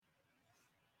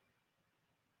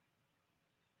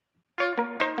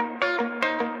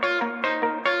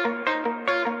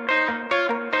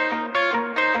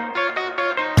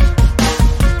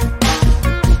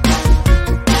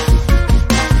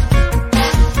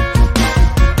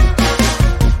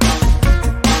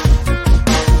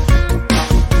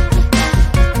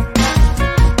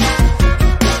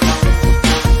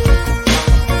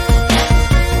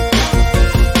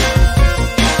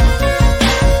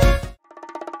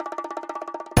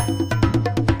You're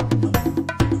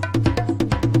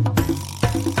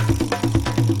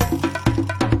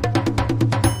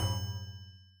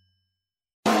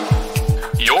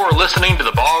listening to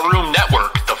the Ballroom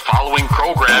Network. The following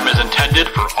program is intended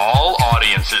for all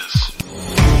audiences.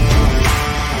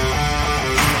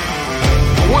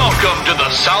 Welcome to the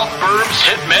South Burbs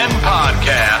Hitmen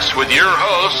podcast with your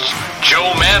hosts,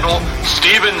 Joe Mandel,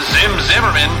 Steven Zim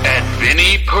Zimmerman, and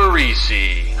Vinny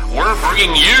Parisi. We're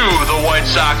bringing you the White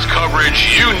Sox coverage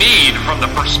you need from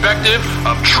the perspective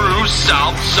of true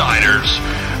Southsiders.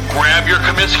 Grab your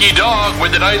Comiskey dog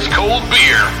with an ice cold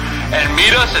beer and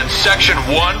meet us in section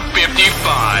 155.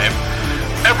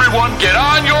 Everyone get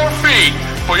on your feet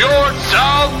for your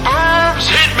South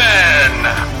Burbs Hitmen.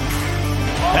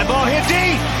 That ball hit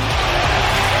deep.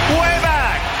 Way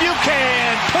back. You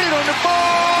can put it on the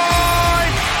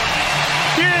board.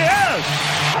 Yes.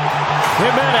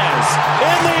 Jimenez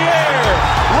in the air.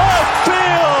 Left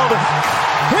field.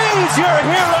 He's your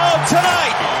hero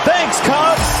tonight. Thanks,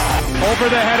 Cubs. Over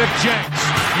the head of Jenks.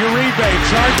 Uribe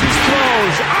charges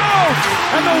throws. Out!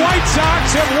 And the White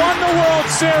Sox have won the World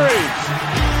Series.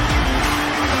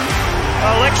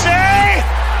 Alexei!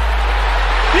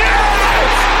 Yes!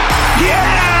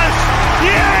 Yes!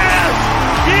 Yes!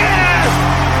 Yes!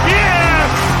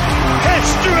 Yes!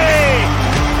 History!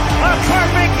 A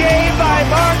perfect game by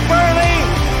Mark Burley,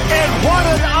 and what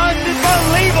an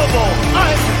unbelievable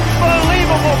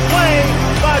play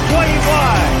by 21.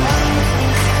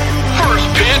 First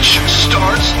pitch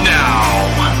starts now.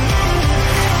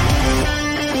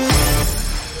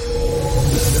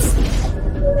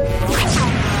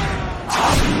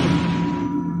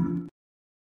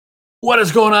 What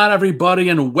is going on, everybody,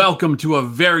 and welcome to a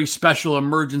very special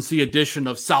emergency edition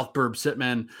of South Burbs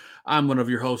Hitmen. I'm one of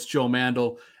your hosts, Joe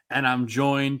Mandel, and I'm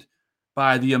joined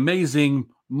by the amazing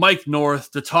Mike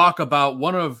North to talk about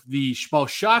one of the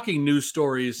most shocking news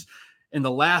stories in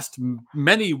the last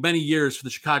many, many years for the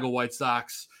Chicago White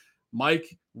Sox.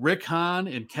 Mike, Rick Hahn,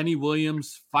 and Kenny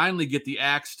Williams finally get the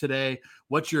axe today.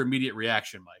 What's your immediate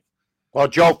reaction, Mike? Well,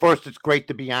 Joe, first, it's great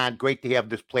to be on. Great to have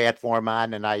this platform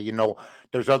on. And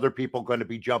there's other people going to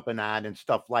be jumping on and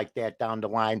stuff like that down the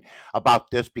line about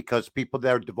this because people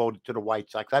that are devoted to the White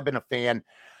Sox. I've been a fan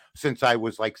since I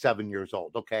was like 7 years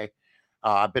old, okay?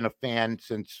 I've been a fan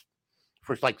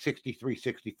for like 63,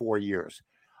 64 years.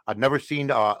 I've never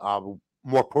seen a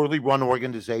more poorly run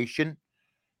organization.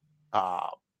 I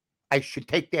should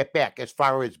take that back as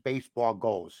far as baseball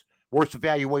goes. Worst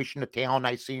evaluation of talent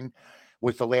I've seen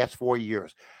was the last 4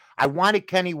 years. I wanted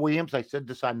Kenny Williams. I said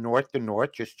this on North to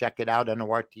North. Just check it out,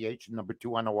 NORTH, number 2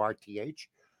 NORTH.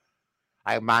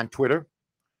 I'm on Twitter.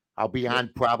 I'll be on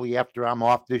probably after I'm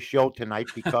off this show tonight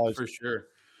because for sure.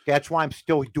 That's why I'm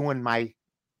still doing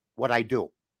what I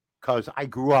do. Because I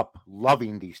grew up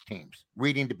loving these teams,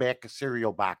 reading the back of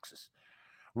cereal boxes,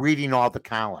 reading all the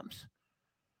columns,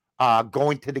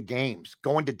 going to the games,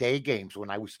 going to day games when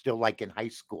I was still like in high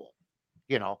school,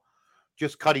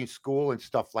 just cutting school and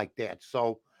stuff like that.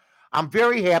 So I'm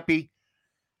very happy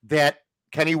that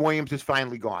Kenny Williams is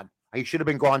finally gone. He should have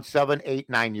been gone 7, 8,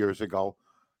 9 years ago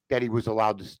that he was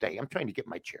allowed to stay. I'm trying to get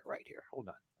my chair right here. Hold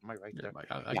on. Am I right there?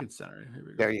 I can center it. Here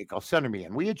we go. There you go. Center me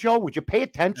in. Will you, Joe? Would you pay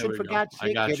attention for God's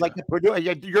sake? You're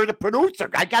the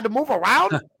producer. I got to move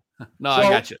around. I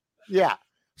got you. Yeah.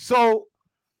 So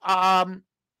I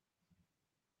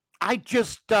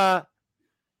just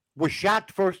was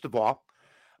shocked, first of all.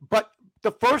 But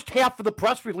the first half of the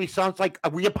press release sounds like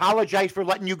we apologize for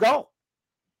letting you go.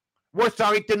 We're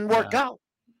sorry it didn't work out.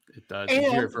 It does.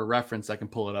 Here, for reference, I can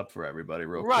pull it up for everybody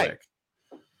real quick.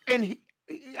 And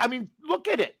look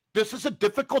at it. This is a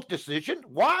difficult decision.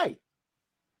 Why?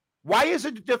 Why is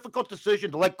it a difficult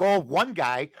decision to let go of one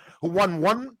guy who won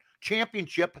one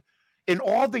championship in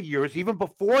all the years, even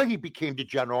before he became the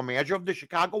general manager of the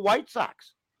Chicago White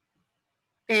Sox?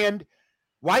 And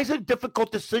why is it a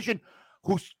difficult decision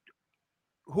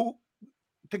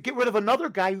to get rid of another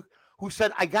guy who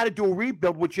said, I got to do a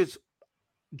rebuild, which is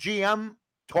GM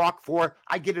talk for,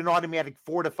 I get an automatic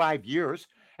 4 to 5 years,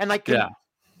 and I can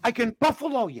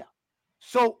Buffalo you.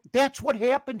 So that's what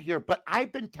happened here. But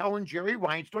I've been telling Jerry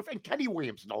Reinsdorf, and Kenny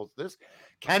Williams knows this.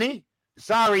 Kenny,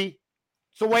 sorry,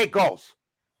 it's the way it goes.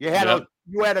 You had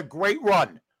a great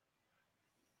run.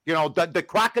 The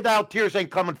crocodile tears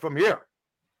ain't coming from here.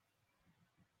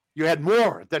 You had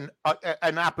more than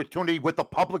an opportunity with the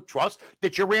public trust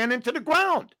that you ran into the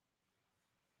ground.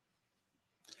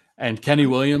 And Kenny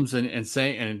Williams and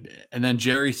then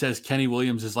Jerry says Kenny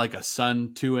Williams is like a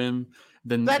son to him.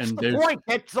 That's the point.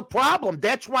 That's the problem.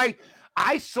 That's why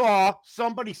I saw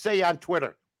somebody say on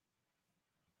Twitter,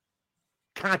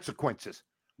 consequences.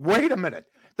 Wait a minute.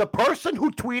 The person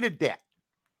who tweeted that,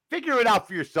 figure it out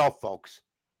for yourself, folks.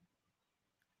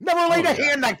 Never laid a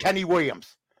hand on Kenny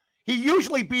Williams. He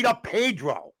usually beat up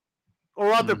Pedro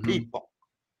or other people.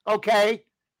 Okay?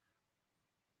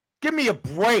 Give me a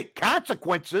break.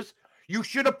 Consequences. You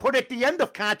should have put at the end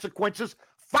of consequences,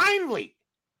 finally.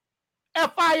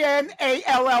 Finally.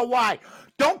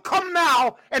 Don't come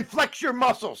now and flex your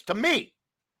muscles to me.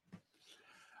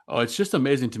 Oh, it's just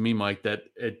amazing to me, Mike, that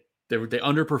they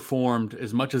underperformed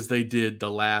as much as they did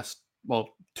the last,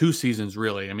 2 seasons,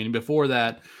 really. I mean, before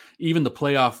that, even the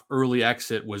playoff early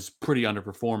exit was pretty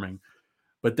underperforming.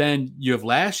 But then you have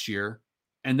last year,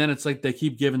 and then it's like they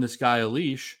keep giving this guy a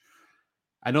leash.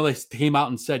 I know they came out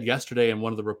and said yesterday in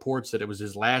one of the reports that it was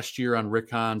his last year on Rick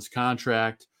Hahn's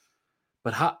contract.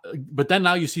 But then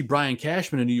now you see Brian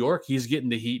Cashman in New York. He's getting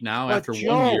the heat now after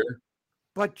 1 year.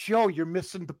 But, Joe, you're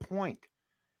missing the point.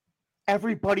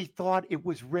 Everybody thought it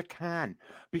was Rick Hahn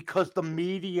because the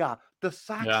media, the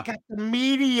Sox got the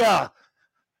media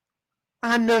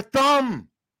on their thumb.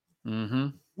 Mm-hmm.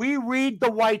 We read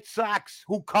the White Sox,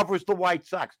 who covers the White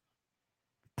Sox.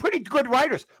 Pretty good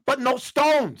writers, but no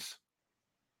stones.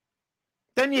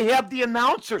 Then you have the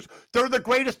announcers. They're the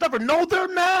greatest ever. No, they're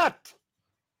not.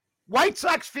 White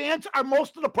Sox fans are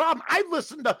most of the problem. I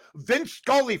listen to Vince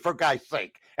Scully, for God's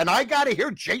sake, and I got to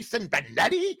hear Jason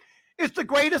Benetti is the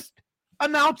greatest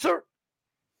announcer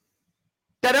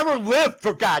that ever lived,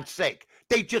 for God's sake.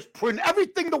 They just print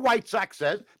everything the White Sox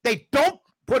says. They don't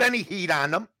put any heat on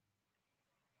them.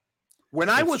 When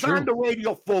I was on the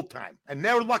radio full time, and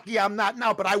they're lucky I'm not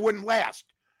now, but I wouldn't last.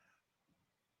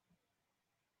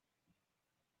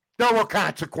 There were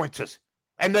consequences,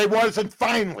 and there wasn't.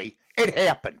 Finally, it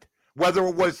happened. Whether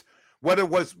it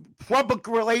was public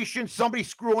relations, somebody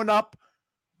screwing up,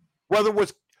 whether it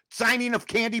was signing of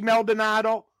Candy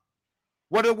Maldonado,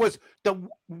 whether it was the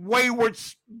wayward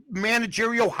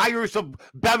managerial hires of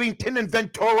Bevington and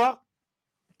Ventura,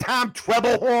 Tom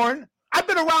Trebelhorn. I've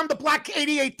been around the block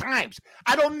 88 times.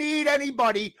 I don't need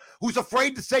anybody who's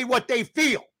afraid to say what they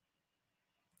feel.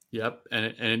 Yep, and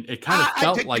it kind of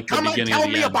felt like the beginning of the end. Tell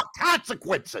me about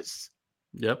consequences.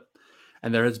 Yep,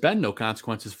 and there has been no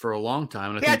consequences for a long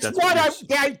time. And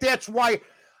That's why.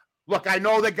 Look, I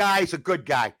know the guy's a good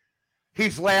guy.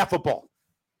 He's laughable.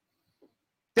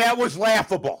 That was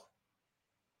laughable.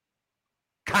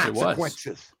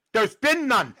 Consequences. There's been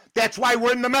none. That's why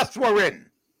we're in the mess we're in.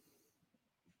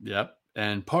 Yep,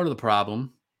 and part of the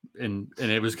problem. And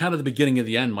it was kind of the beginning of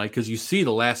the end, Mike, because you see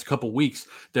the last couple weeks,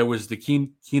 there was the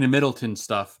Keenan Middleton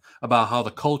stuff about how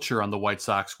the culture on the White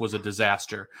Sox was a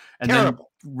disaster. And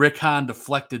Terrible. Then Rick Hahn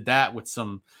deflected that with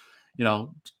some,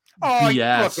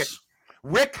 BS.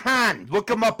 Rick Hahn, look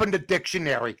him up in the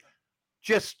dictionary.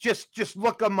 Just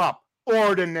look him up.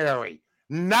 Ordinary.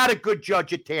 Not a good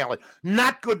judge of talent.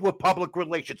 Not good with public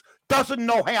relations. Doesn't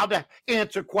know how to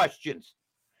answer questions.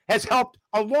 Has helped,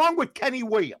 along with Kenny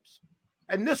Williams.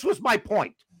 And this was my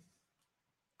point.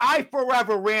 I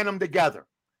forever ran them together.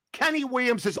 Kenny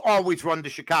Williams has always run the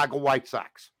Chicago White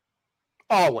Sox.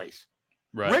 Always.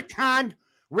 Right.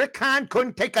 Rick Hahn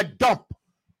couldn't take a dump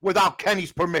without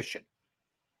Kenny's permission.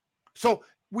 So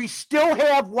we still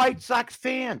have White Sox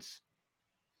fans.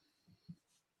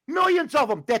 Millions of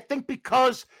them that think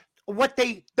because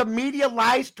the media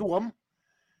lies to them,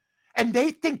 and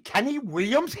they think Kenny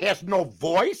Williams has no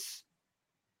voice.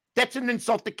 That's an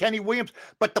insult to Kenny Williams.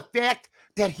 But the fact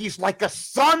that he's like a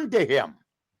son to him.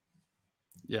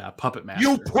 Yeah, puppet master.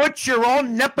 You put your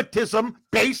own nepotism,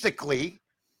 basically,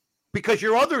 because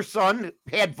your other son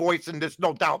had voice in this,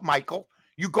 no doubt, Michael.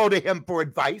 You go to him for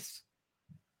advice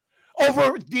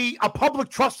over a public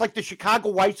trust like the Chicago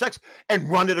White Sox and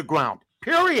run it aground.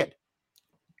 Period.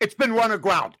 It's been run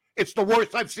aground. It's the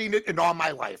worst I've seen it in all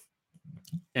my life.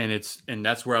 And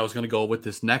that's where I was going to go with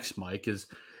this next, Mike, is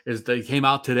they came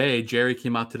out today. Jerry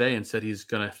came out today and said he's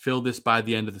going to fill this by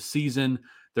the end of the season.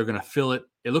 They're going to fill it.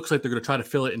 It looks like they're going to try to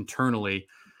fill it internally.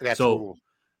 That's cool.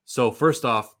 So first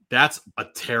off, that's a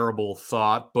terrible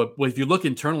thought. But if you look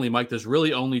internally, Mike, there's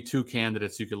really only 2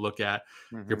 candidates you could look at.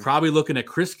 Mm-hmm. You're probably looking at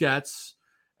Chris Getz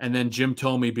and then Jim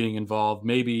Thome being involved,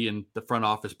 maybe in the front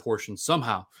office portion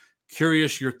somehow.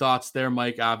 Curious your thoughts there,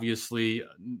 Mike. Obviously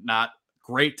not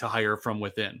great to hire from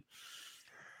within.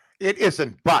 It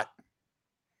isn't, but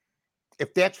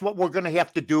if that's what we're going to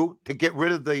have to do to get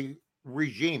rid of the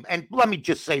regime, and let me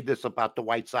just say this about the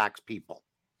White Sox people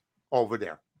over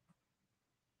there.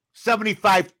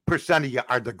 75% of you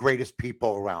are the greatest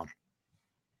people around.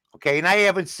 Okay, and I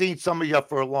haven't seen some of you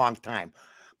for a long time.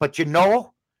 But I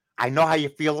know how you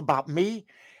feel about me,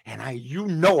 and you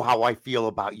know how I feel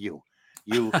about you.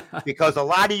 Because a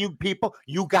lot of you people,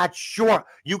 you got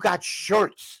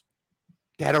shirts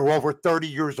that are over 30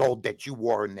 years old that you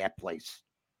wore in that place.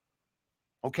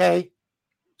 Okay?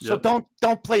 So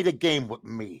don't play the game with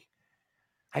me.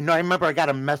 I remember I got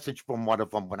a message from one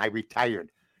of them when I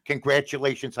retired.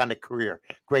 Congratulations on the career.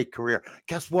 Great career.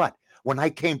 Guess what? When I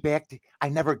came back, I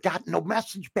never got no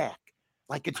message back.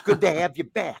 Like, it's good to have you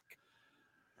back.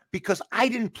 Because I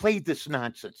didn't play this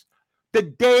nonsense. The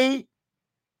day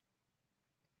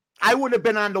I would have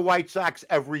been on the White Sox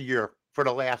every year for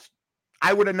the last,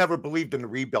 I would have never believed in the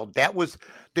rebuild. That was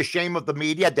the shame of the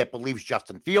media that believes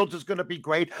Justin Fields is going to be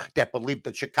great, that believed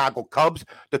the Chicago Cubs,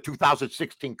 the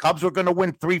 2016 Cubs were going to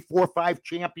win 3, 4, 5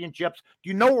 championships. Do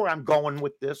you know where I'm going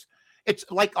with this? It's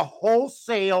like a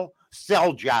wholesale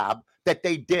sell job that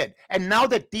they did. And now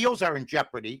that deals are in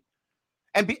jeopardy,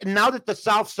 and now that the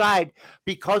South Side,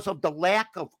 because of the lack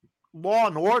of law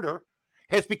and order,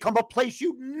 has become a place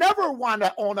you never want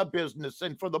to own a business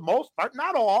in, for the most part,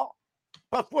 not all,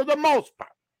 but for the most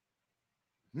part.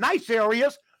 Nice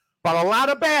areas, but a lot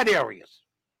of bad areas.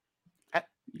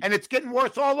 And it's getting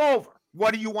worse all over.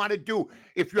 What do you want to do?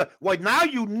 Now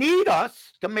you need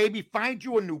us to maybe find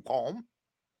you a new home.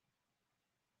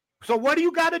 So what do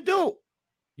you got to do?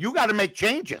 You got to make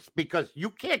changes, because you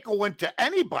can't go into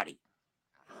anybody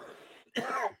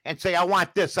and say, I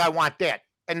want this, I want that.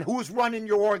 And who's running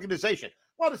your organization?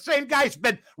 Well, the same guy's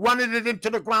been running it into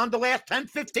the ground the last 10,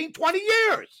 15, 20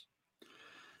 years.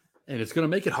 And it's going to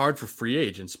make it hard for free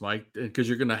agents, Mike, because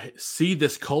you're going to see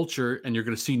this culture and you're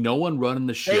going to see no one running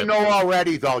the ship. They know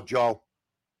already, though, Joe.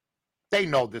 They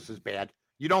know this is bad.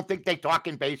 You don't think they talk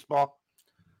in baseball?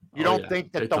 You don't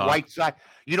think that the White Sox,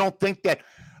 you don't think that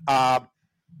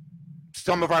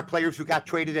some of our players who got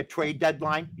traded at trade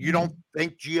deadline, you don't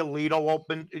think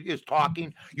Giolito is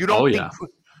talking? You don't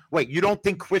you don't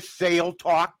think Chris Sale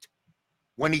talked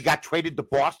when he got traded to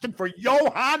Boston for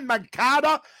Johan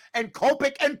Moncada and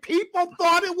Kopech, and people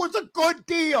thought it was a good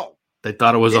deal? They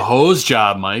thought it was a hose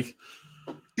job, Mike.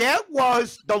 That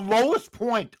was the lowest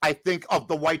point, I think, of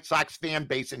the White Sox fan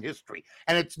base in history,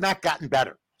 and it's not gotten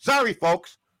better. Sorry,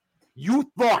 folks.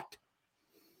 You thought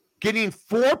getting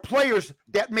 4 players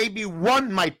that maybe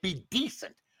one might be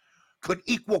decent could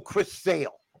equal Chris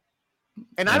Sale.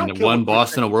 And I don't care. Won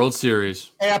Boston a World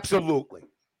Series. Absolutely.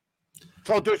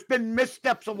 So there's been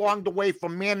missteps along the way,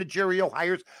 from managerial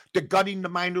hires to gutting the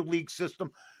minor league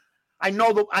system. I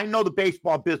know the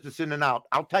baseball business in and out.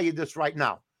 I'll tell you this right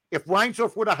now. If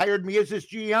Reinsdorf would have hired me as his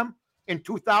GM in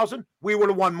 2000, we would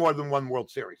have won more than one World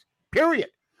Series. Period.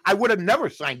 I would have never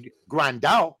signed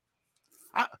Grandal.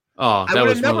 That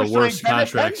was one of the worst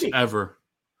contracts ever.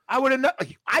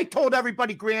 I told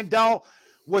everybody Grandal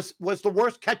was the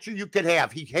worst catcher you could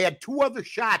have. He had 2 other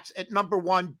shots at number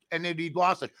 1, and then he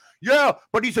lost it. Yeah,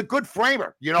 but he's a good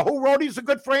framer. You know who wrote he's a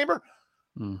good framer?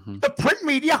 Mm-hmm. The print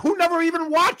media, who never even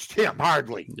watched him,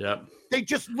 hardly. Yep. They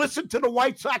just listened to the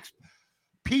White Sox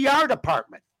PR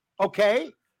department.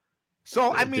 Okay?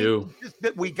 So,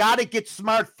 we got to get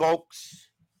smart, folks.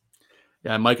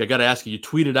 Yeah, Mike, I got to ask you. You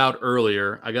tweeted out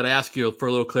earlier. I got to ask you for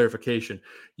a little clarification.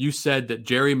 You said that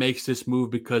Jerry makes this move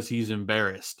because he's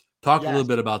embarrassed. Talk a little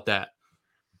bit about that.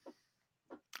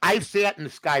 I've sat in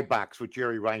the skybox with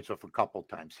Jerry Reinsdorf a couple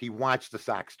times. He wants the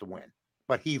Sox to win,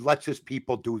 but he lets his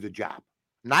people do the job.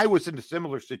 And I was in a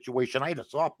similar situation. I had a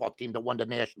softball team that won the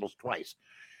Nationals twice.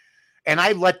 And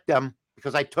I let them,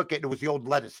 because I took it. It was the old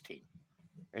lettuce team.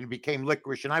 And it became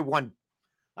licorice. And I won.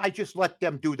 I just let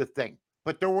them do the thing.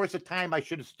 But there was a time I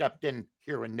should have stepped in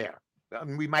here and there.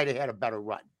 And we might have had a better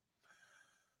run.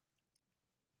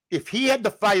 If he had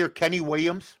to fire Kenny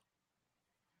Williams,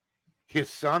 his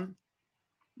son,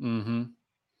 mm-hmm.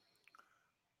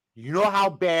 You know how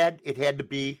bad it had to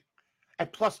be?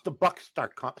 And plus the bucks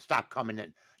stop coming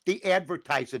in. The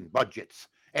advertising budgets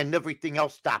and everything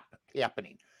else stop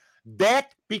happening.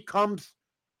 That becomes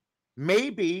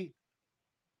maybe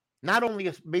not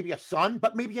only maybe a son,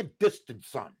 but maybe a distant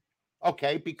son.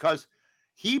 Okay, because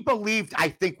he believed, I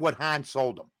think, what Hahn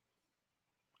sold him.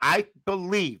 I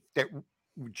believe that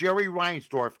Jerry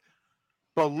Reinsdorf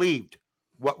believed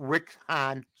what Rick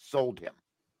Hahn sold him.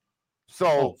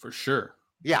 So, for sure.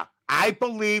 Yeah, I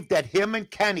believe that him and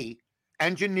Kenny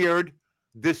engineered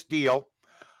this deal.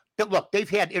 Look, they've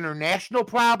had international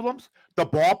problems. The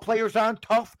ball players aren't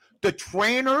tough. The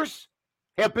trainers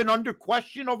have been under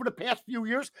question over the past few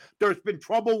years. There's been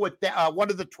trouble with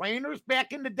one of the trainers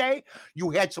back in the day.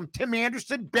 You had some Tim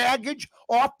Anderson baggage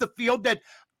off the field that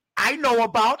I know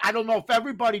about. I don't know if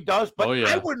everybody does, but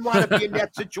I wouldn't want to be in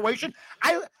that situation.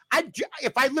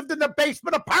 If I lived in a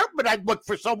basement apartment, I'd look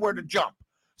for somewhere to jump.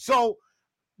 So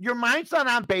your mind's not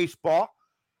on baseball.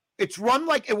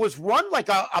 It was run like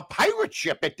a pirate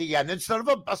ship at the end instead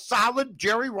of a solid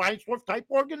Jerry Reinsdorf type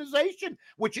organization,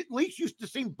 which at least used to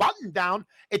seem buttoned down.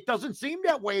 It doesn't seem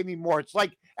that way anymore. It's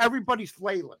like everybody's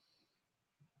flailing.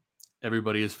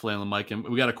 Everybody is flailing, Mike. And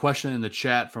we got a question in the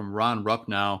chat from Ron Rupp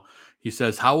now. He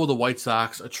says, how will the White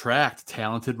Sox attract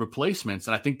talented replacements?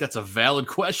 And I think that's a valid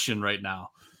question right now.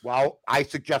 Well, I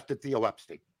suggested Theo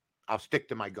Epstein. I'll stick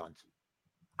to my guns.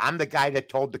 I'm the guy that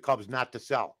told the Cubs not to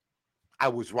sell. I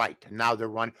was right. And now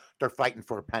they're fighting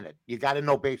for a pennant. You got to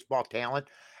know baseball talent,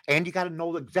 and you got to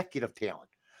know executive talent.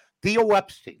 Theo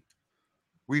Epstein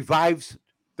revives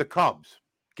the Cubs,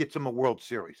 gets them a World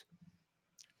Series.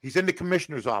 He's in the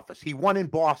commissioner's office. He won in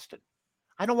Boston.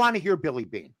 I don't want to hear Billy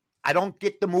Beane. I don't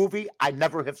get the movie. I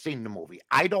never have seen the movie.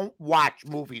 I don't watch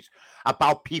movies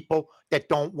about people that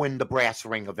don't win the brass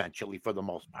ring eventually, for the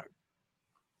most part.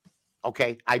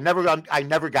 Okay, I never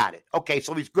got it. Okay,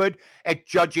 so he's good at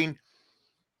judging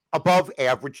above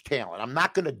average talent. I'm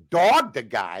not going to dog the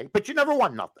guy, but you never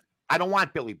won nothing. I don't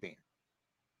want Billy Beane.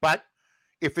 But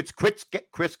if it's Chris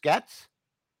Getz,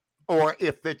 or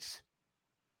if it's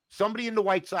somebody in the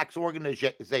White Sox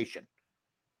organization,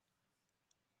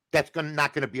 that's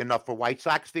not going to be enough for White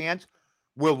Sox fans.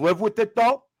 We'll live with it,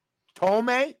 though. Tome,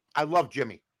 I love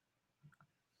Jimmy.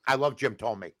 I love Jim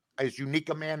Tome. As unique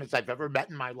a man as I've ever met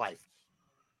in my life.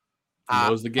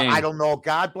 Knows the game. I don't know.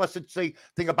 God blessed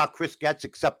thing about Chris Getz,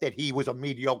 except that he was a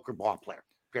mediocre ball player,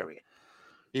 period.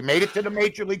 He made it to the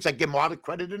major leagues. I give him all the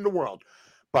credit in the world.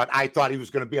 But I thought he was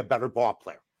going to be a better ball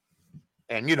player.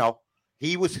 And,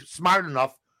 he was smart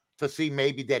enough to see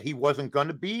maybe that he wasn't going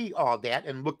to be all that.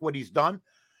 And look what he's done.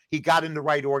 He got in the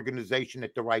right organization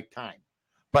at the right time.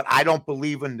 But I don't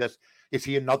believe in this. Is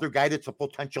he another guy that's a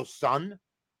potential son?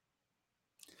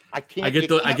 I get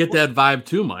that vibe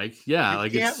too, Mike. Yeah,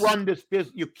 you can't run this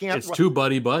business. You can't. It's too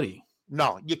buddy.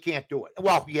 No, you can't do it.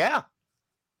 Well, yeah.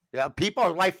 People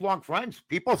are lifelong friends.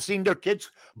 People have seen their kids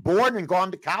born and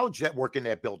gone to college that work in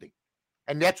that building,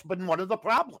 and that's been one of the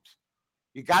problems.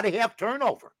 You got to have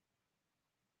turnover.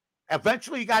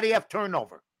 Eventually, you got to have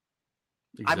turnover.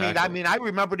 Exactly. I mean, I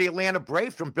remember the Atlanta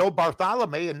Braves from Bill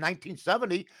Bartholomew in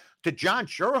 1970 to John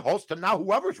Scherholz to now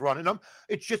whoever's running them.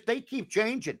 It's just they keep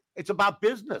changing. It's about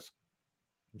business.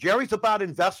 Jerry's about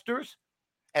investors,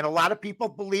 and a lot of people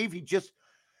believe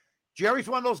Jerry's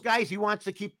one of those guys. He wants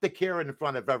to keep the carrot in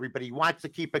front of everybody. He wants to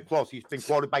keep it close. He's been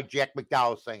quoted by Jack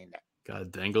McDowell saying that. Got to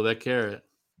dangle that carrot.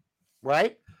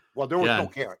 Right? Well, there was no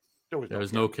carrot. There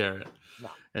was no carrot. No.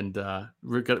 And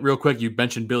real quick, you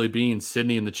mentioned Billy Beane.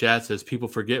 Sydney in the chat says, people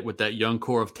forget with that young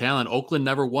core of talent, Oakland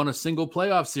never won a single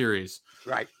playoff series.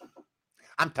 Right.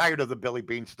 I'm tired of the Billy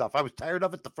Beane stuff. I was tired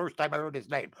of it the first time I heard his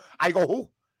name. I go, who?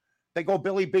 They go,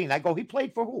 Billy Beane. I go, he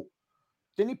played for who?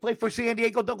 Didn't he play for San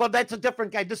Diego? They'll go, that's a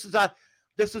different guy. This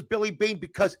is Billy Beane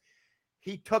because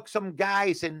he took some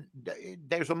guys, and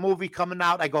there's a movie coming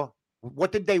out. I go,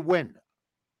 what did they win?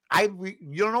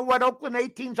 You know what Oakland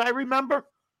 8 teams I remember?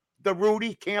 The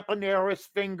Rudy Campaneris,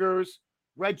 Fingers,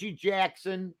 Reggie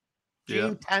Jackson,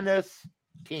 Gene Tennis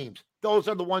teams. Those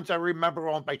are the ones I remember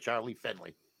owned by Charlie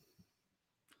Finley.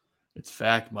 It's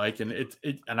fact, Mike, and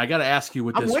and I got to ask you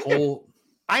with this winded. whole.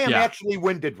 I am actually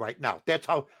winded right now. That's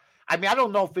how. I mean, I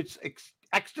don't know if it's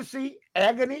ecstasy,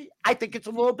 agony. I think it's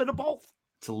a little bit of both.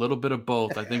 It's a little bit of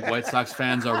both. I think White Sox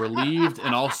fans are relieved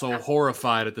and also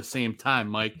horrified at the same time,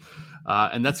 Mike.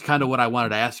 And that's kind of what I wanted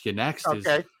to ask you next.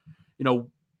 Okay. Is,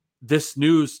 this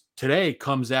news today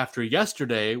comes after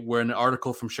yesterday, where an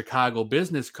article from Chicago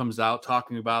Business comes out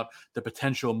talking about the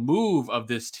potential move of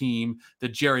this team, that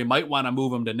Jerry might want to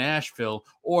move them to Nashville,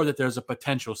 or that there's a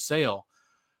potential sale.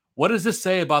 What does this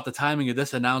say about the timing of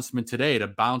this announcement today to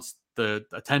bounce the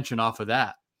attention off of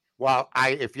that? Well,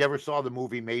 if you ever saw the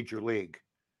movie Major League,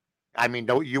 I mean,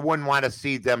 you wouldn't want to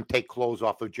see them take clothes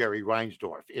off of Jerry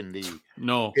Reinsdorf in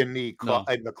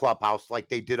the clubhouse like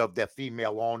they did of the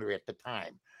female owner at the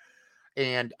time.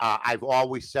 And I've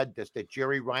always said this, that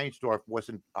Jerry Reinsdorf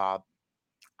wasn't, I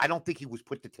don't think he was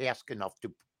put to task enough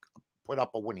to put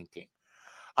up a winning team.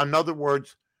 In other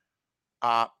words,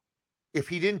 if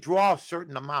he didn't draw a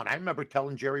certain amount, I remember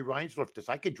telling Jerry Reinsdorf this,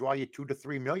 I could draw you $2 to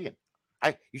 $3 million.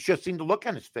 You should have seen the look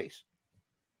on his face.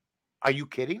 Are you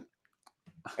kidding?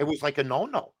 It was like a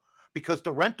no-no, because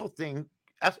the rental thing,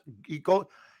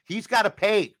 he's got to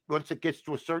pay once it gets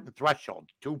to a certain threshold,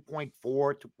 2.4,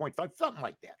 2.5, something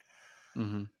like that.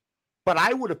 Mm-hmm. But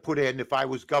I would have put in, if I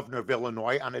was governor of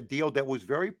Illinois, on a deal that was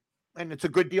and it's a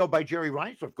good deal by Jerry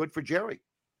Reinsdorf, good for Jerry.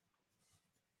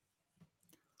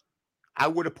 I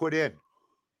would have put in,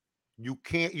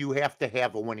 you have to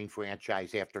have a winning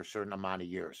franchise after a certain amount of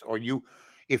years, or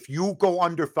if you go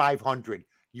under 500,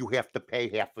 you have to pay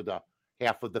half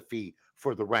half of the fee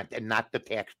for the rent and not the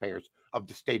taxpayers of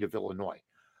the state of Illinois.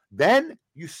 Then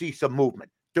you see some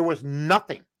movement. There was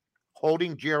nothing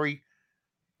holding Jerry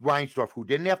Reinsdorf, who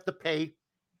didn't have to pay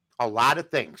a lot of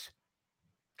things.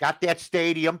 Got that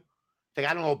stadium. I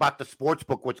don't know about the sports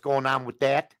book, what's going on with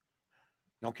that.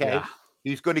 Okay. Yeah.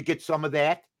 He's going to get some of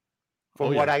that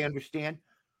from what I understand.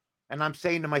 And I'm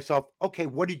saying to myself, okay,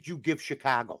 what did you give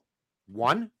Chicago?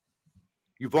 One?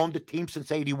 You've owned the team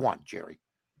since 81, Jerry.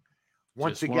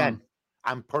 Once again,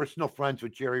 I'm personal friends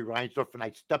with Jerry Reinsdorf,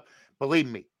 and believe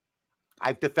me,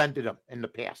 I've defended him in the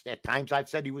past. At times I've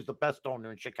said he was the best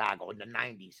owner in Chicago in the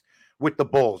 90s with the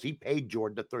Bulls. He paid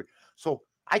Jordan III. So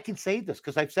I can say this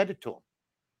because I've said it to him.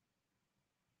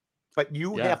 But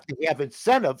you have to have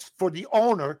incentives for the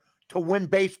owner to win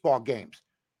baseball games.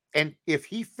 And if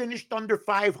he finished under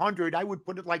 500, I would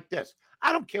put it like this.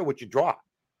 I don't care what you draw.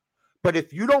 But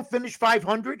if you don't finish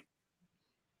 500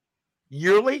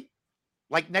 yearly,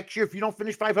 like next year, if you don't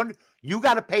finish 500, you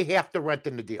got to pay half the rent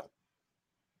in the deal.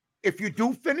 If you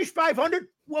do finish 500,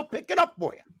 we'll pick it up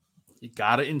for you. You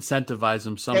got to incentivize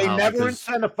them somehow. They never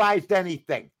incentivized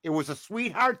anything. It was a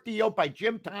sweetheart deal by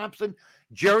Jim Thompson,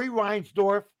 Jerry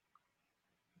Reinsdorf.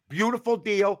 Beautiful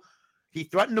deal. He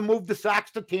threatened to move the Sox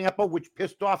to Tampa, which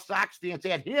pissed off Sox fans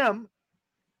at him.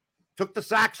 Took the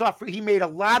Sox off. He made a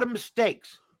lot of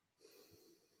mistakes.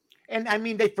 And, I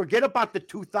mean, they forget about the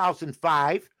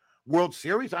 2005 World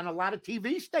Series on a lot of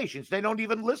TV stations. They don't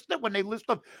even list it when they list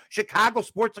of Chicago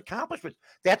sports accomplishments.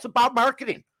 That's about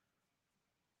marketing.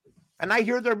 And I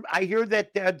hear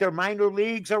that their minor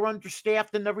leagues are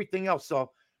understaffed and everything else.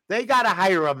 So they got to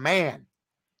hire a man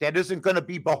that isn't going to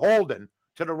be beholden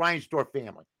to the Reinsdorf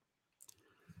family.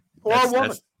 Or a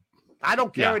woman. I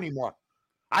don't care anymore.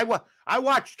 I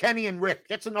watch Kenny and Rick.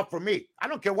 That's enough for me. I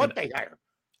don't care what they hire.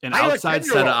 An outside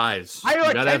set of eyes. I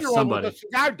heard a 10-year-old with a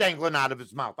cigar dangling out of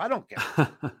his mouth. I don't care.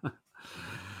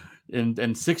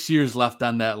 And 6 years left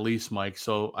on that lease, Mike.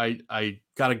 So I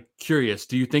got curious.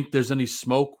 Do you think there's any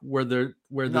smoke where this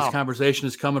conversation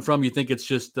is coming from? You think it's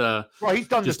just he's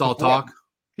done just this all before. talk?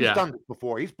 He's done this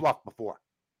before. He's bluffed before.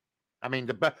 I mean,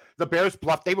 the Bears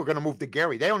bluffed. They were going to move to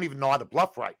Gary. They don't even know how to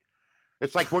bluff right.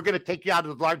 It's like, we're going to take you out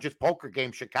of the largest poker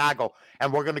game, Chicago,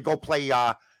 and we're going to go play.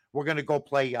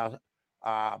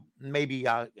 Maybe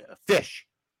fish.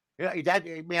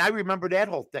 I remember that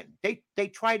whole thing. They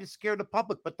try to scare the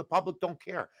public, but the public don't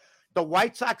care. The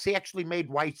White Sox actually made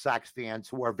White Sox fans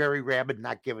who are very rabid,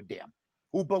 not give a damn,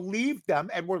 who believed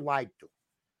them and were lied to.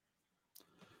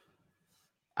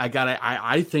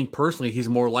 I think personally he's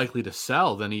more likely to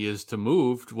sell than he is to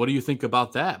move. What do you think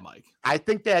about that, Mike? I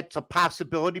think that's a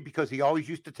possibility because he always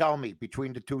used to tell me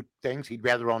between the two things, he'd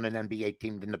rather own an NBA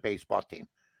team than the baseball team.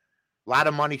 A lot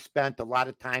of money spent, a lot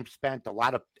of time spent, a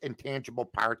lot of intangible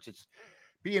parts. It's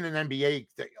being an NBA,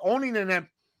 owning an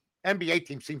NBA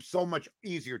team seems so much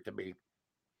easier to me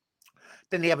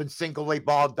than having single A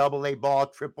ball, double A ball,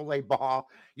 triple A ball,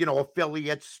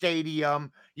 affiliates,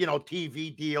 stadium,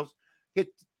 TV deals.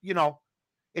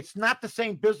 It's not the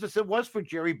same business it was for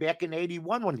Jerry back in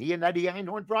 81 when he and Eddie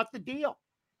Einhorn brought the deal.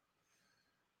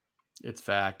 It's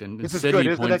fact. And this is City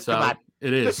good, points out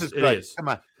it is. This is good. It is. Come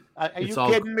on. Are you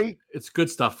kidding me? It's good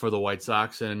stuff for the White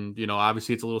Sox. And,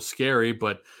 obviously it's a little scary,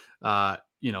 but,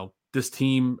 this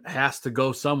team has to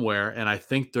go somewhere. And I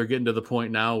think they're getting to the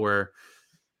point now where,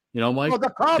 Mike. Well, the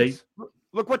Cubs.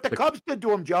 Look what the Cubs did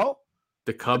to him, Joe.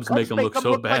 The Cubs make them look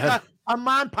so bad. Like a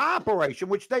mom-pop operation,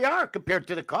 which they are compared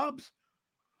to the Cubs.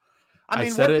 I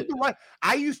mean,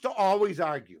 I used to always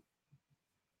argue.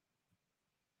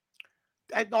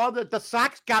 The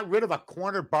Sox got rid of a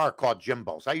corner bar called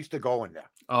Jimbo's. I used to go in there.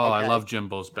 Oh, okay? I love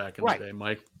Jimbo's back in the day,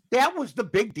 Mike. That was the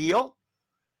big deal.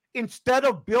 Instead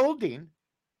of building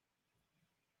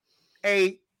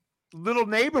a little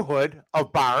neighborhood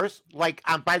of bars like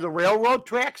by the railroad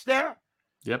tracks there.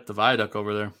 Yep, the viaduct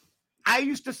over there. I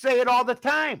used to say it all the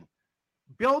time.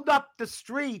 Build up the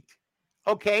street,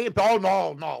 okay? Oh,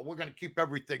 no, we're going to keep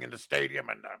everything in the stadium,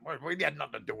 and we had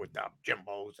nothing to do with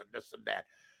Jimbo's and this and that.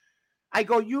 I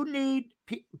go, you need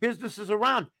businesses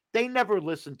around. They never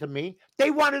listened to me. They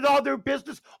wanted all their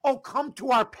business. Oh, come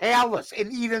to our palace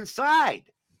and eat inside.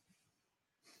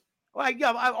 Like,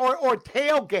 or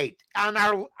tailgate on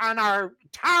our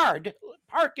tarred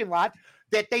parking lot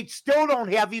that they still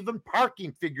don't have even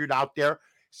parking figured out there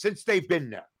since they've been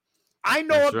there. I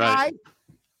know a guy,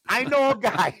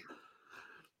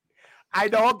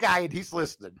 and he's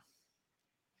listening,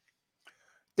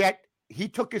 that he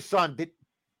took his son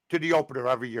to the opener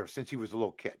every year since he was a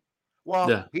little kid.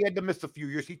 Well, he had to miss a few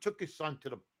years. He took his son to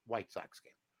the White Sox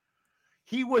game.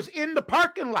 He was in the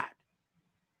parking lot.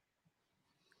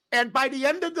 And by the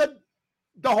end of the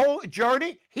the whole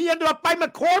journey. He ended up by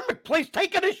McCormick Place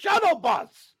taking a shuttle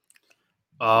bus.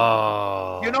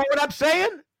 Oh. You know what I'm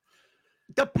saying?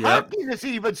 The parking is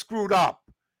even screwed up.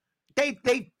 They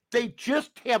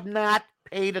just have not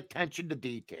paid attention to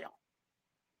detail.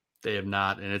 They have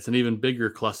not, and it's an even bigger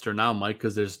cluster now, Mike,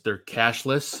 because they're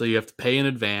cashless, so you have to pay in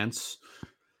advance.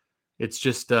 It's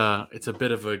just it's a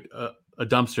bit of a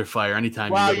dumpster fire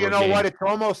anytime. Well, you know what?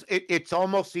 It's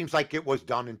almost seems like it was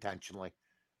done intentionally.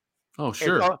 Oh,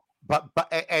 sure. But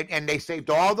they saved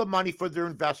all the money for their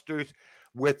investors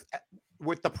with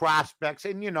the prospects,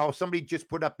 and somebody just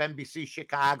put up NBC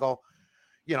Chicago.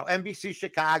 NBC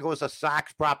Chicago is a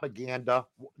Sox propaganda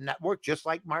network, just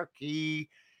like Marquee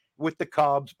with the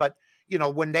Cubs. But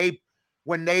when they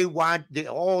want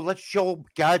let's show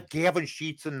Gavin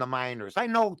Sheets in the minors. I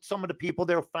know some of the people,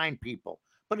 they're fine people,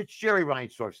 but it's Jerry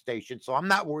Reinsdorf's station, so I'm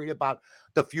not worried about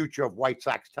the future of White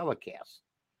Sox telecasts.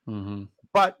 Mm-hmm.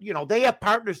 But they have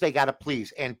partners they got to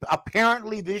please, and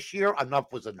apparently this year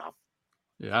enough was enough.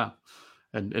 Yeah,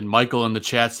 and Michael in the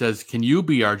chat says, "Can you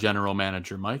be our general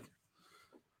manager, Mike?"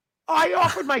 I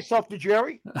offered myself to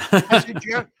Jerry. I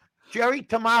said, Jerry,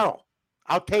 tomorrow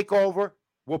I'll take over.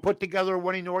 We'll put together a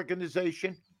winning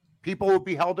organization. People will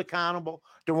be held accountable.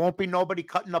 There won't be nobody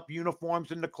cutting up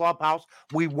uniforms in the clubhouse.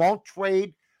 We won't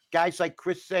trade guys like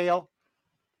Chris Sale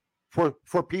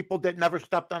for people that never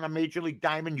stepped on a major league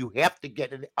diamond. You have to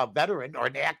get a veteran or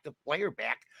an active player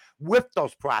back with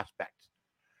those prospects.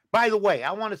 By the way,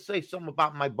 I want to say something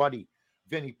about my buddy,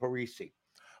 Vinny Parisi,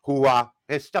 who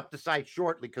has stepped aside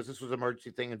shortly because this was an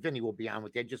emergency thing, and Vinny will be on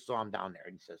with you. I just saw him down there,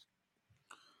 and he says,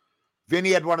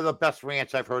 Vinny had one of the best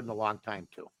rants I've heard in a long time,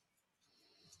 too.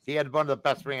 He had one of the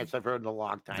best rants I've heard in a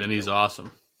long time. Vinny's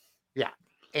awesome. Yeah.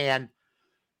 And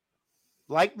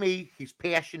like me, he's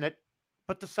passionate,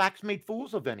 but the Sox made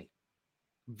fools of Vinny.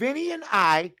 Vinny and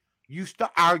I used to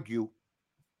argue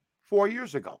 4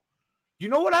 years ago. You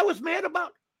know what I was mad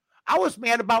about? I was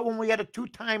mad about when we had a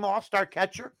 2-time All-Star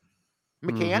catcher,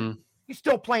 McCann. Mm-hmm. He's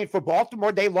still playing for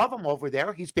Baltimore. They love him over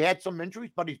there. He's had some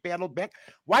injuries, but he's battled back.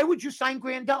 Why would you sign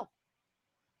Grandel?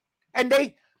 And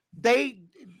they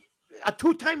a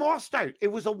 2-time All-Star.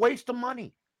 It was a waste of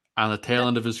money. On the tail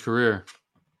end of his career.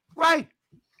 Right.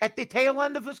 At the tail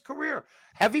end of his career.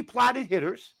 Heavy plotted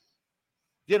hitters.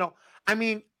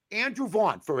 Andrew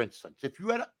Vaughn, for instance, if you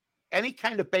had any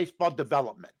kind of baseball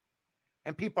development,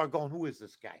 and people are going, who is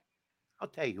this guy? I'll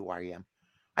tell you who I am.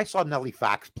 I saw Nellie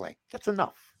Fox play. That's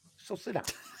enough. So sit down.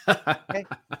 Okay?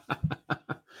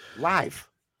 Live.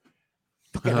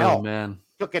 Took an L. Man.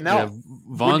 Took an L. Yeah,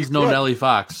 Vaughn's no Nellie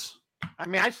Fox.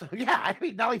 Nellie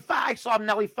Fox. I saw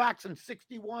Nellie Fox in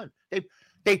 61.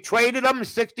 They traded him in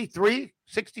 63,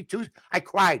 62. I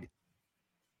cried.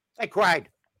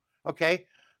 Okay.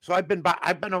 So I've been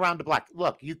around the block.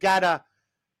 Look, you gotta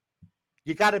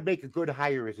make a good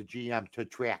hire as a GM to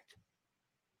attract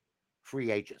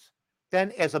free agents.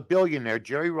 Then, as a billionaire,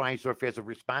 Jerry Reinsdorf has a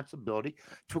responsibility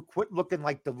to quit looking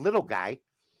like the little guy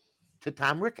to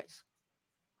Tom Ricketts.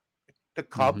 The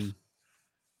Cubs,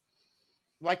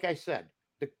 like I said,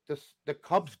 the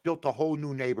Cubs built a whole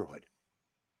new neighborhood.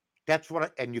 That's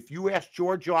what. And if you ask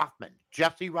George Hoffman,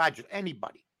 Jesse Rogers,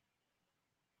 anybody,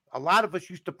 a lot of us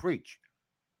used to preach,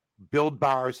 build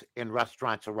bars and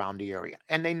restaurants around the area,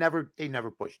 and they never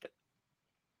pushed it.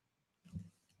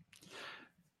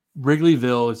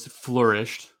 Wrigleyville has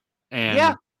flourished,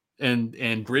 and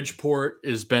Bridgeport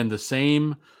has been the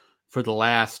same for the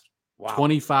last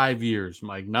 25 years,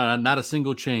 Mike. Not a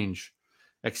single change,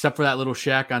 except for that little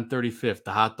shack on 35th,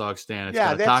 the hot dog stand. It's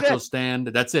got a taco stand.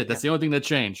 That's it. That's the only thing that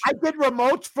changed. I did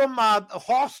remotes from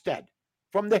Halstead,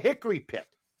 from the Hickory Pit,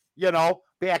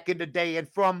 back in the day, and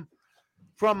from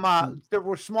there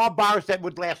were small bars that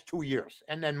would last 2 years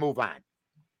and then move on,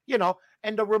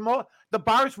 and the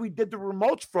bars we did the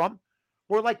remotes from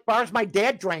were like bars my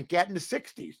dad drank at in the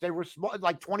 60s. They were small,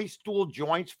 like 20 stool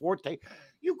joints, Forte.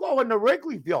 You go into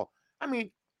Wrigleyville.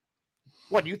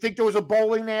 What, do you think there was a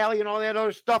bowling alley and all that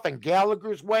other stuff and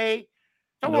Gallagher's Way?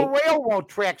 There were railroad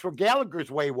tracks where Gallagher's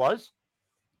Way was.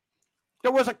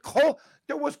 There was like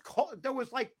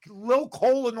little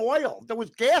coal and oil. There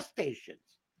was gas stations.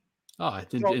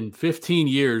 In 15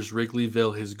 years,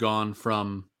 Wrigleyville has gone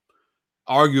from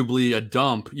arguably a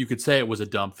dump. You could say it was a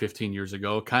dump 15 years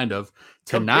ago, kind of,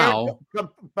 to now.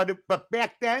 But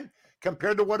back then,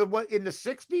 compared to what it was in the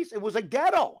 60s, it was a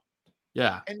ghetto.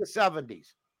 Yeah. In the 70s.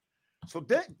 So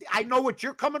I know what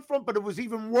you're coming from, but it was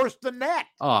even worse than that.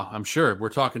 Oh, I'm sure. We're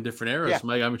talking different eras,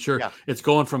 Mike. I'm sure it's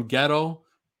going from ghetto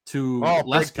to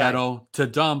less ghetto to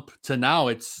dump to now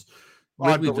it's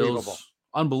Wrigleyville's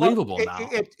unbelievable now.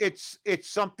 It's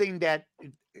something that,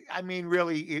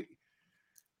 really,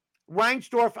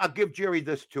 Reinsdorf, I'll give Jerry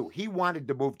this too. He wanted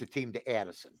to move the team to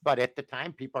Addison, but at the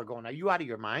time, people are going, "Are you out of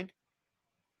your mind?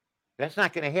 That's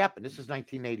not going to happen." This is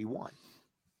 1981.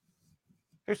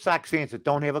 There's Sox fans that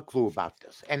don't have a clue about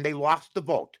this, and they lost the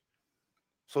vote.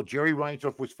 So Jerry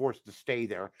Reinsdorf was forced to stay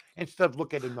there instead of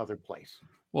look at another place.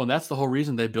 Well, and that's the whole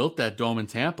reason they built that dome in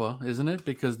Tampa, isn't it?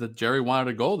 Because Jerry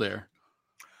wanted to go there.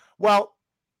 Well,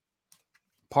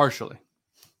 partially.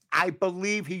 I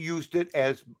believe he used it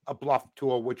as a bluff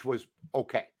tool, which was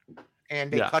okay.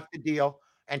 And they cut the deal,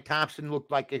 and Thompson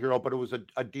looked like a hero, but it was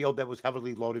a deal that was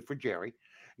heavily loaded for Jerry,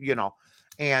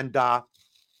 and,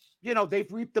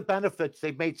 they've reaped the benefits.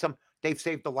 They've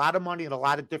saved a lot of money in a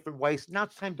lot of different ways. Now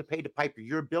it's time to pay the piper.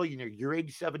 You're a billionaire. You're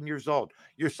 87 years old.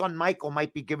 Your son, Michael,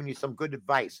 might be giving you some good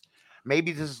advice.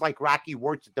 Maybe this is like Rocky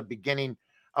Wirtz at the beginning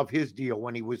of his deal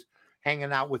when he was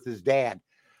hanging out with his dad.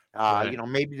 Right.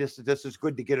 Maybe this is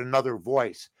good to get another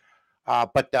voice.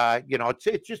 But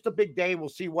it's just a big day. We'll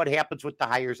see what happens with the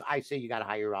hires. I say you got to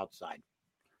hire outside.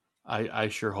 I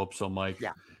sure hope so, Mike.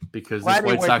 Yeah. Because this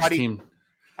White Sox team.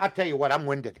 I'll tell you what, I'm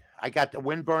winded. I got the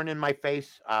windburn in my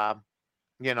face.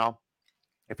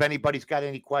 If anybody's got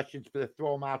any questions,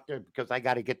 throw them out there because I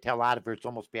got to get the hell out of here. It's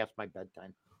almost past my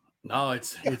bedtime. No,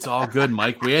 it's all good,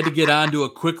 Mike. We had to get on to a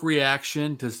quick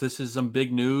reaction because this is some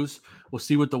big news. We'll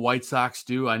see what the White Sox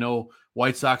do. I know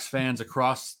White Sox fans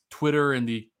across Twitter and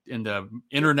the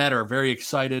internet are very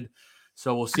excited.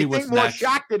 So we'll see what's next. More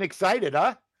shocked than excited,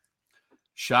 huh?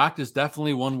 Shocked is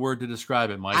definitely one word to describe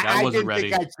it, Mike. I wasn't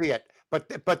ready. I didn't think I'd see it.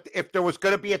 But if there was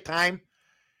going to be a time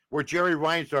where Jerry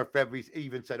Reinsdorf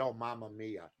even said, "Oh, Mamma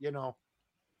Mia,"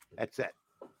 that's it.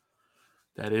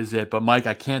 That is it. But Mike,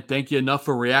 I can't thank you enough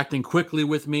for reacting quickly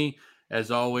with me. As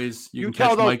always, you can tell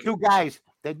catch those Mike. Two guys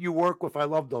that you work with. I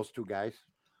love those two guys.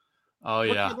 Oh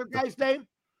yeah. What's the other guy's name?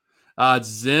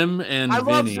 Zim and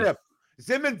Vinny. I love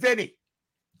Zim and Vinny.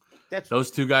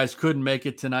 Those two guys couldn't make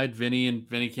it tonight.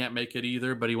 Vinny can't make it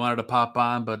either, but he wanted to pop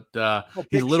on, but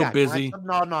he's a little busy.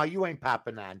 No, you ain't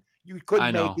popping on. You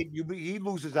couldn't make it. He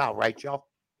loses out, right, Joe?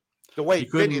 The way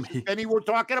Vinny we're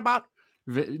talking about?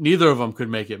 Neither of them could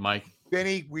make it, Mike.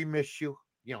 Vinny, we miss you.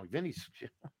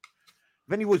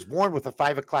 Vinny was born with a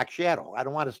 5 o'clock shadow. I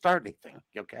don't want to start anything.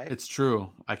 Okay. It's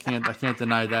true. I can't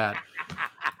deny that.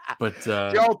 But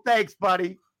Joe, thanks,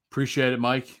 buddy. Appreciate it,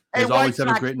 Mike. As always, have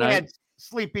a great night.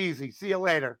 Sleep easy. See you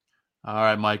later. All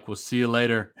right, Mike. We'll see you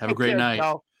later. Have a great night.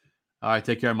 Joe. All right,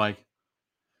 take care, Mike.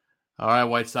 All right,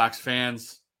 White Sox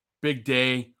fans. Big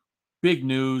day, big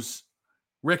news.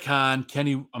 Hahn,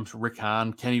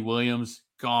 Kenny Williams,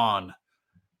 gone.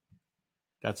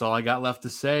 That's all I got left to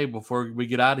say before we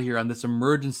get out of here on this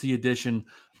emergency edition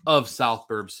of South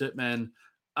Burbs Hitmen.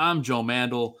 I'm Joe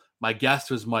Mandel. My guest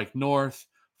was Mike North.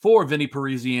 For Vinny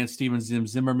Parisi and Steven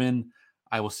Zimmerman,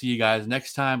 I will see you guys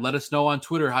next time. Let us know on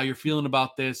Twitter how you're feeling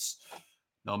about this.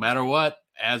 No matter what,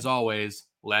 as always,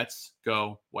 let's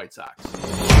go White Sox.